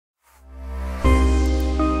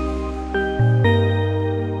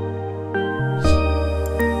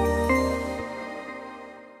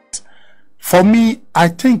For me, I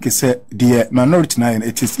think it's the minority now,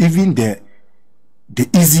 it is even the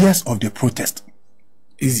easiest of the protest.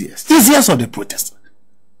 Easiest of the protest.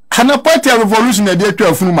 And a party revolution a day to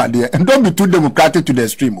a full my dear, and don't be too democratic to the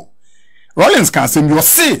extreme. Rollins can say you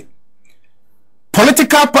see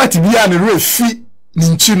political party be an real fee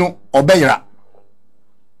Ninchino or Beira.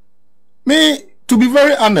 Me, to be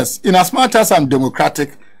very honest, in as much as I'm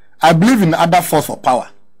democratic, I believe in other force for power.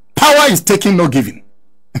 Power is taking, not giving.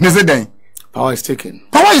 Power is taking.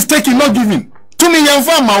 Power is taking, not giving. To me, young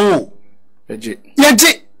farmer.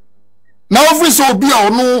 Yaji. Now, if so be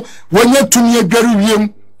or no, when you're to me a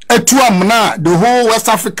Gary etu amna the whole West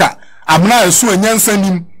Africa amna esu enyansan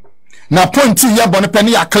nim na point ya bone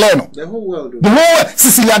penny ya clear no the whole world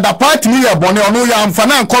Sicilia da part ni ya bone ono ya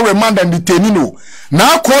amfana anko remand and detain no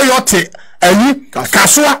na akoyote ayi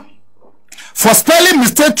kaswa for spelling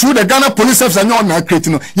mistake through the Ghana police service and you na create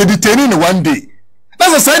no you detain in one day.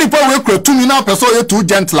 That's a sign people we create to me now person you too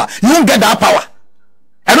gentler, you won't get that power.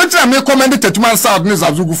 I don't think I may commend it to man South news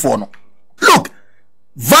azugu for no. Look,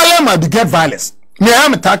 violence might beget violence. Me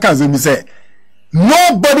am attackers and me say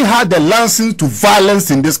nobody had the license to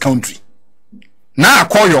violence in this country. Now I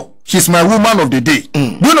call you, she's my woman of the day.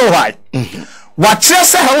 You know why? What you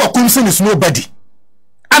say how Kumsin is nobody.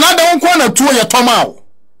 Another one corner to your tomao.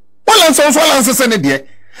 Well answer send it there.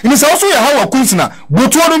 And it's also how Kumsina,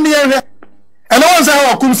 but what me and no one say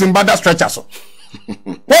how Kumsin bad stretcher so.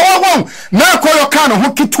 Now call your kind of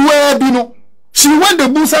hooky to where bino. She went the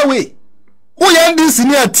boost away. Who NDC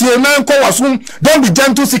near TN9 Kowasum, don't be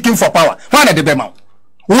gentle seeking for power. Why are the Bema?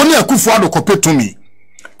 Only a Kufuado copy to me.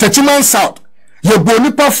 Techiman South, your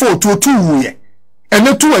bonipa 4 to 2 year. And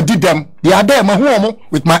the two I did them, they are there, my home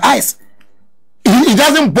with my eyes. It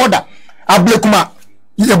doesn't bother. Ablekuma,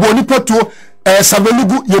 your bonipa to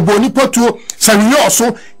Savelugu, your bonipa to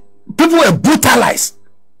Sarioso. People were brutalized.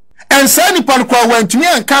 And Sani Pankwa went to me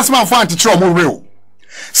and cast my fan to trouble real.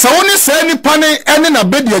 So only say any pane any na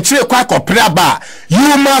bed your chire kwa ba.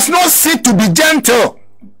 You must not sit to be gentle.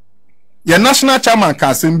 Your national chairman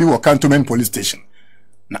can be or cantonment police station.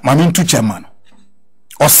 Na mamin to chairman.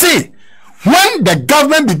 Or say when the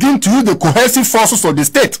government begin to use the cohesive forces of the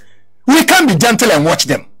state, we can be gentle and watch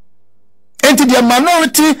them. And to the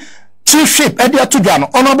minority chiefship, Edia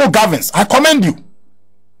Tujano, honorable governors, I commend you.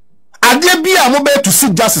 Ade be a mobile to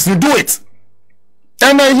seek justice, you do it.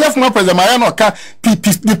 And I hear from President Mariano,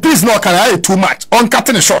 the peace no can I too much. On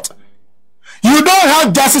cutting it short. You don't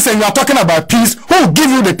have justice and you are talking about peace. Who will give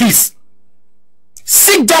you the peace?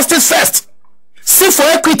 Seek justice first. Seek for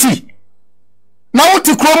equity. Now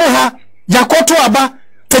to Kromoha, Yakoto Aba,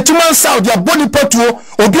 Tetuman South, ya body petuo,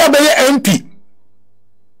 Obiabeye MP.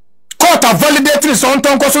 Court have validated his own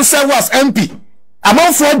tongue also serve as MP.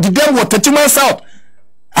 Among for the dem what Tetuman South.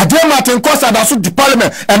 Adem Martin Costa that's the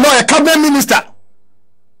parliament and now a cabinet minister.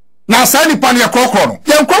 Now, Sani Pano, your crocro,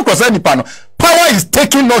 young crocro, Sani Pano. Power is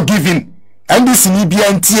taking, not giving. And this in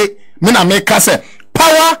EBNTA, Mina make us say,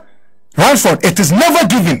 power, Ranford, it is never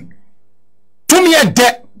given. To me, a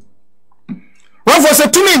debt. Ranford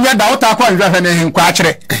said, to me, you had out of him,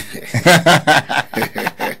 Quatre.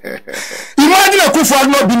 Imagine a Kufu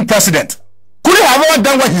not being president. Could he have all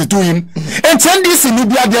done what he's doing? And send this in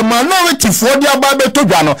Libya, the minority for the Ababe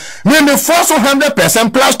Togano, maybe force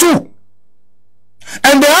 100% plus 2.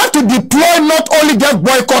 And they have to deploy not only just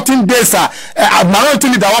boycotting this minority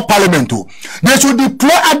leader of parliament too. They should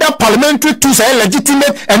deploy other parliamentary tools,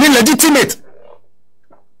 legitimate and illegitimate.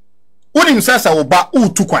 When you say oba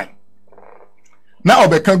too kwine. Now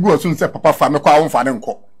obe can go soon say papa fa me kwa won fa ne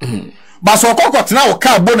nko. But so kokot na o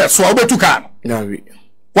ka bonus so obe tuka no.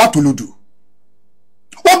 What will you do?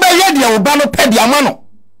 Obe ye dia oba no pe dia ma no.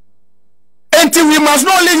 Until we must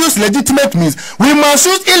not only use legitimate means, we must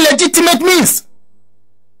use illegitimate means.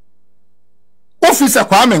 Officer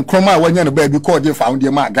Kwame Nkrumah wanya no baby called you found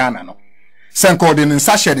your Ghana no. Sen called in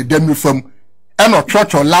sachet the dem from and or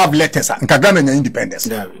church or love letters and Ghana independence.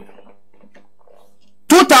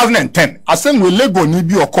 2010, asem we lego ni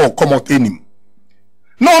bi or call come out enim.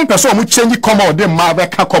 No one person mu change come out dem ma be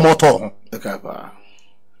ka come out on. Okay pa.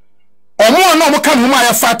 Omo no mo kan mu ma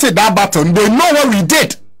ya fight that battle. They know what we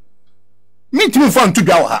did. Meet me from to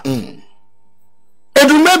go ha.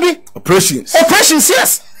 Edu maybe operations,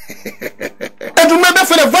 yes. And remember,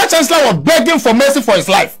 for the vice chancellor was begging for mercy for his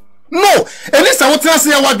life. No, at least I want to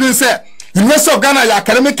say what they say. University of Ghana, your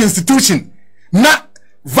academic institution, na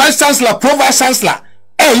vice chancellor, pro vice chancellor.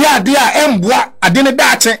 Yeah, they are I didn't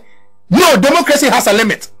dache. No, democracy has a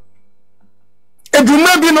limit. And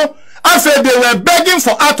remember, no, after they were begging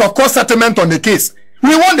for out of court settlement on the case.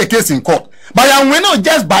 We won the case in court. But we not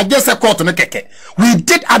just by just a court on the keke. We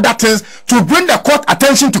did other things to bring the court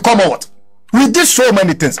attention to come out. We did so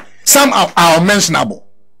many things. Some are unmentionable.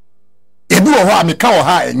 But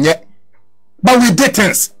we did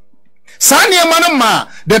things.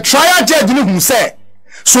 The trial judge who say,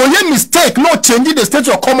 so your mistake, no changing the state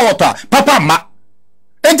of come out, Papa Ma.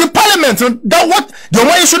 And the parliament, that what the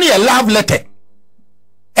way should a love letter.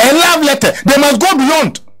 A love letter. They must go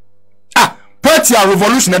beyond. Party a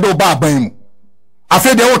revolution and oba bam. I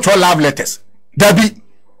feel they want to love letters. Debbie,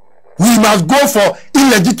 we must go for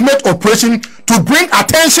illegitimate operation to bring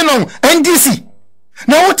attention on NDC.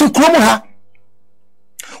 Now what to Kromo ha?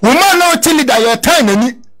 Woman now tell you that your time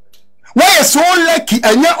any. Why is so lucky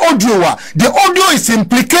and your audio? The audio is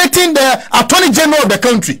implicating the Attorney General of the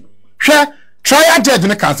country. Share trial judge in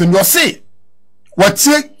the council. You see what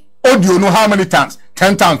say audio know how many times?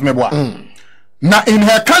 10 times maybe. Now in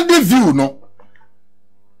her candid view, no.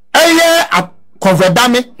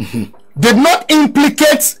 Converdame did not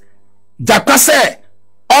implicate Jakase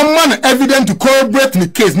on man evidence to corroborate the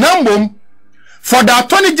case. Number for the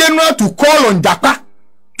Attorney General to call on Jaka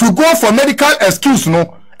to go for medical excuse,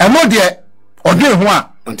 no, and no dear or dear one.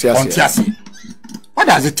 What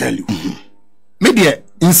does it tell you? Media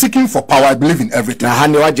in seeking for power, I believe in everything. I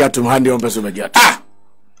had the wajia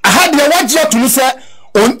to say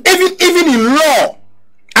on even in law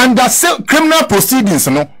and the criminal proceedings,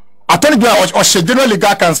 no. Attorney General or General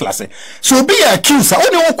Legal Counsel say, so be accused.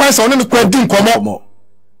 Only one question, only question come up.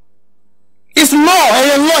 It's law,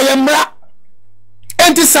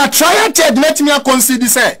 and it's a trial judge. Let me consider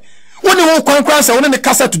say, only one question, only the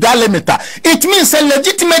case to that limiter. It means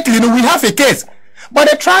legitimately we have a case, but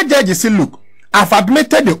the trial judge say, look, I've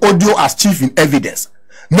admitted the audio as chief in evidence.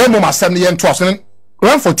 No more 70 and trust.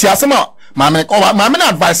 Run for Tiasama. My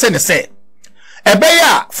advice say.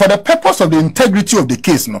 For the purpose of the integrity of the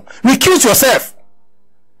case, no, recuse yourself.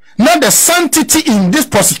 Not the sanctity in this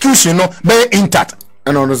prosecution, no, be intact.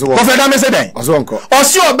 And on the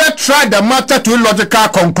also better try the matter to a logical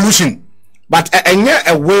conclusion. But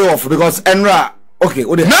a way off because Enra, okay,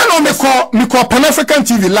 now me call Pan-African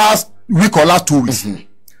TV last week or last 2 weeks.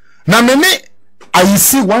 Now me I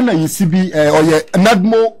see one ICB or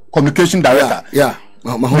NADMO communication director. Yeah.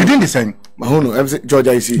 Within the same.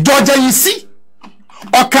 Georgia you see.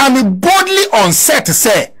 Or can we boldly on set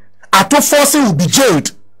say Ato Forson will be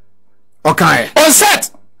jailed? Okay. On set.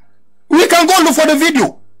 We can go look for the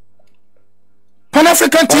video.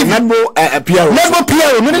 Pan-African TV. Never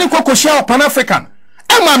PRO. Many Coco share Pan-African.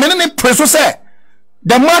 Many preso say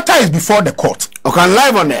the matter is before the court. Okay,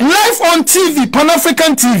 live on there. Live on TV,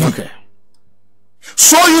 Pan-African TV. Okay.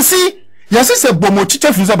 So you see, yes, it's a bomo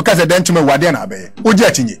teacher because the dentiment wadiana be.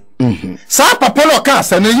 Ujatinye. Sa papolo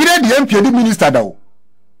cancer, and you read the MP minister though.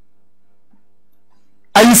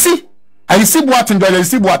 I see Boatin, I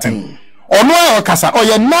see Boatin. Or no, or Casa, or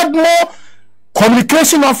your NADMO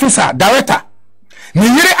communication officer, director.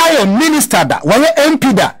 Niyere I minister that, or your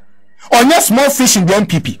MP that, or your small fish in the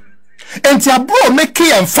MPP. And your bro make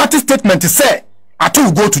an emphatic statement to say, Ato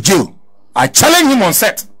will go to jail. I challenge him on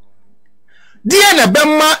set. DNA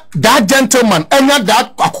Bema, that gentleman, and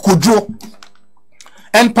that Akukudro.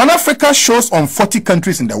 And Pan-Africa shows on 40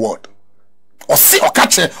 countries in the world. Or see or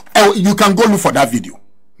catch it, you can go look for that video.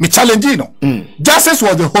 Me challenge you know. Justice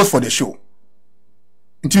was the host for the show.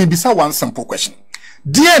 Until we say one simple question.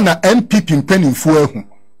 Dear na MPP in pen in fuel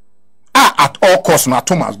at all costs na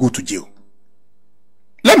Thomas go to jail.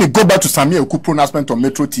 Let me go back to Samuel Oku pronouncement on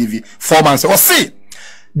Metro TV 4 months. Or see,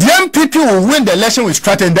 the MPP will win the election with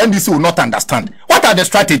strategy and then this will not understand. What are the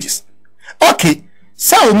strategies? Okay,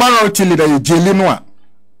 so minority leader you jail no.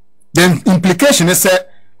 Then implication is say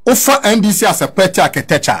offer NDC as a party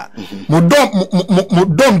architecture.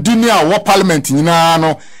 Mudom dunia war parliament nyina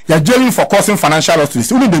no ya jailing for causing financial loss to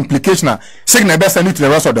this. Only the implication saying the best send it to the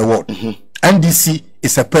rest of the world. NDC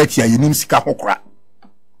is a party you need sika hokra.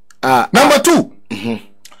 Number 2.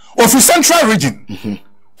 Of the central region.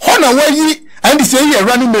 Hona where ye NDC here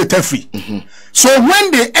running military free. So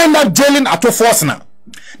when they end up jailing Ato Forson,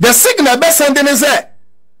 the signal best sending is there.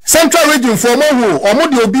 Central region for more or more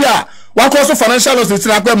obia. What also financial loss is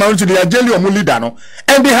not going to the jail or leader, no?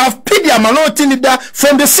 And they have paid their minority leader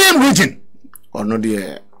from the same region. Or no,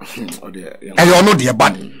 dear. And you're not dear,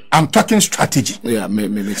 but I'm talking strategy. Yeah, me.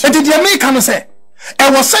 And did the American say, I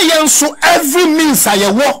was saying so every means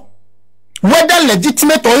I war, whether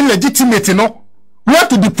legitimate or illegitimate, you know, we have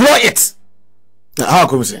to deploy it. How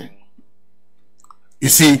come say? You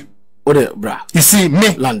see, you see,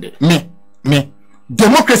 me.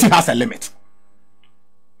 Democracy has a limit.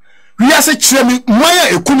 We are saying, why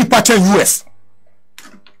a kuni party US?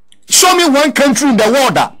 Show me one country in the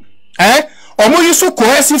world that, or more use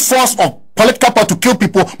cohesive force of political power to kill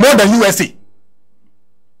people more than USA.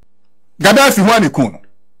 Gaddafi one kuno.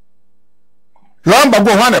 Lamba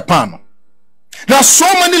go one pan. There are so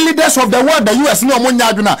many leaders of the world, the US no money.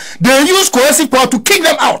 They use coercive power to kick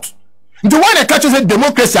them out. The one that catches a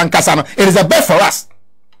democracy and Kasano, it is a bet for us.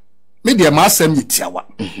 Media massem yitiawa.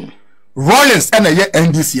 Rollins and a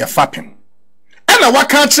NDC a fapping. And a what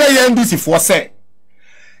can't say NDC for say.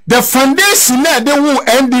 The foundation they will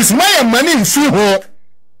end this money in free home.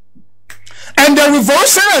 And the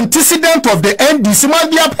revolutionary antecedent of the NDC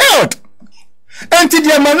must be upheld. And to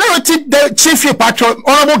the minority, the chief patron,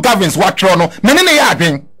 honorable governs what trono, many are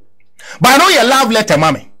doing. But I know you love letter,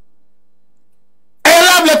 mommy. I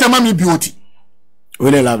love letter, mommy beauty.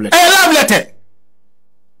 When I love letter. I love letter.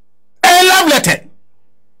 I love letter.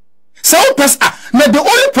 So, now the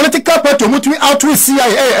only political party which we out with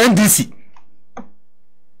CIA and NDC.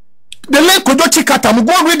 The late Kodochi Katam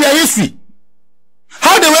go read their history.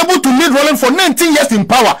 How they were able to lead Roland for 19 years in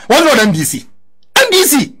power was not NDC.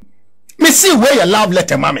 NDC. Me see where you love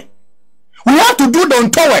letter, mommy. We have to do the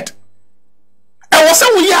untoward. And was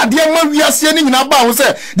saying we are dear man, we are saying in about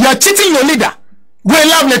say they are cheating your leader. We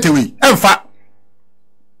love letter we. In fact,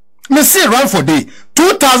 me see run for day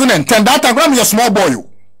 2010. That time you a small boy. You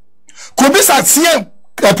could be at CM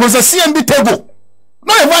process CMB Tego.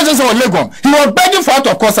 No evangelist or Legon. He was begging for out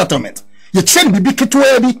of court settlement. You change BB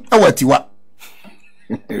Kitwebi or what you are.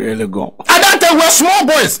 Really go. At that time we were small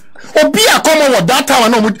boys. Obi a common with that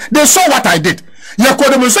time they saw what I did. Your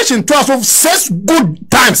demonstration to us of 6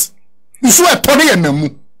 good times. You saw a pony and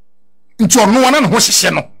memu. Into no one and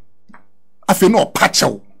Hoshino. I feel no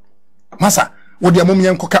patcho. Massa, what your mummy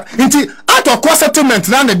and coca. Into out of court settlement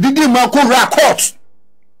now the Didi Marco court.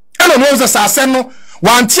 I don't know the Saseno.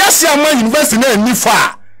 One Tiasia man university in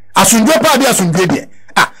Nifa. As you drop out as you did.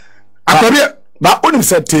 Ah, I but only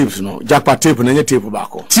said tapes, no. Jackpot tape and any tape back.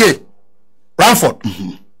 Tie. Ranford.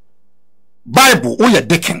 Bible, oh, you're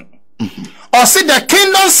dicking. Or see the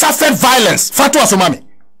kingdom suffered violence. Fatwa Somami.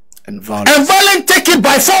 And violence. And violence taken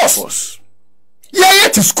by force. Yeah,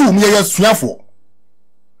 to school, me, yes, for.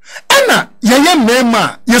 Anna, yeah,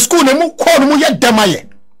 mema, your school, no more call me yet demaye.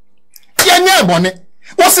 Yeah, bonnet.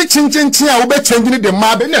 What's it chin will be changing the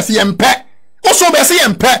mab and see MP. Also, be see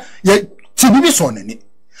MP, yet to be son in it.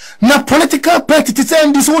 Now, political party to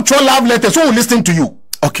send this whole love letters, who will listen to you.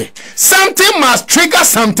 Okay. Something must trigger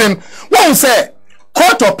something. One say,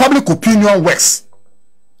 court of public opinion works.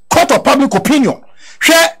 Court of public opinion.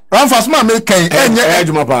 Share, Ramfasma make a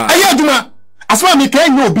Asma make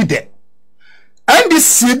no be there. And this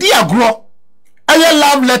CD agro, I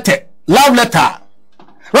love letter.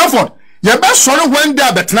 Ramford, your best son went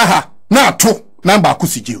there, but now 2 number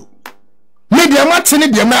Kusiju. Media matching the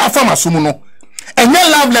Afama Sumuno. And your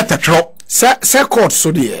love letter drop. Sir court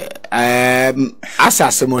so dear.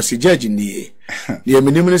 Assassin judge in the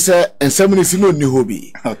minimum say and somebody is no new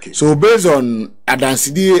hobby. Okay. So based on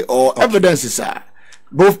advanced or evidences are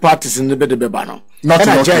both parties in the bed of Bebano. Not in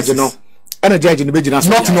judge, cases. No. And a judge in the business.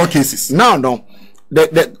 Not in all cases. No.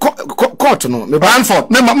 The court no. Me Branford.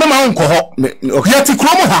 Me unko ho. Yet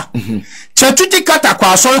kromo ha. Chetuti kata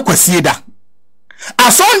kwa so kwesi da.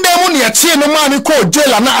 Ason dem no ye chie no man ko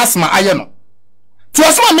jail na asma aye no. To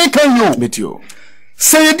asma make you. Meet you.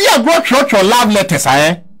 Say you dey go church or love letters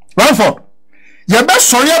Branford. You be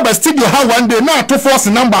sorry about studio how one day now Ato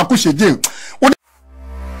Forson number ku sheje.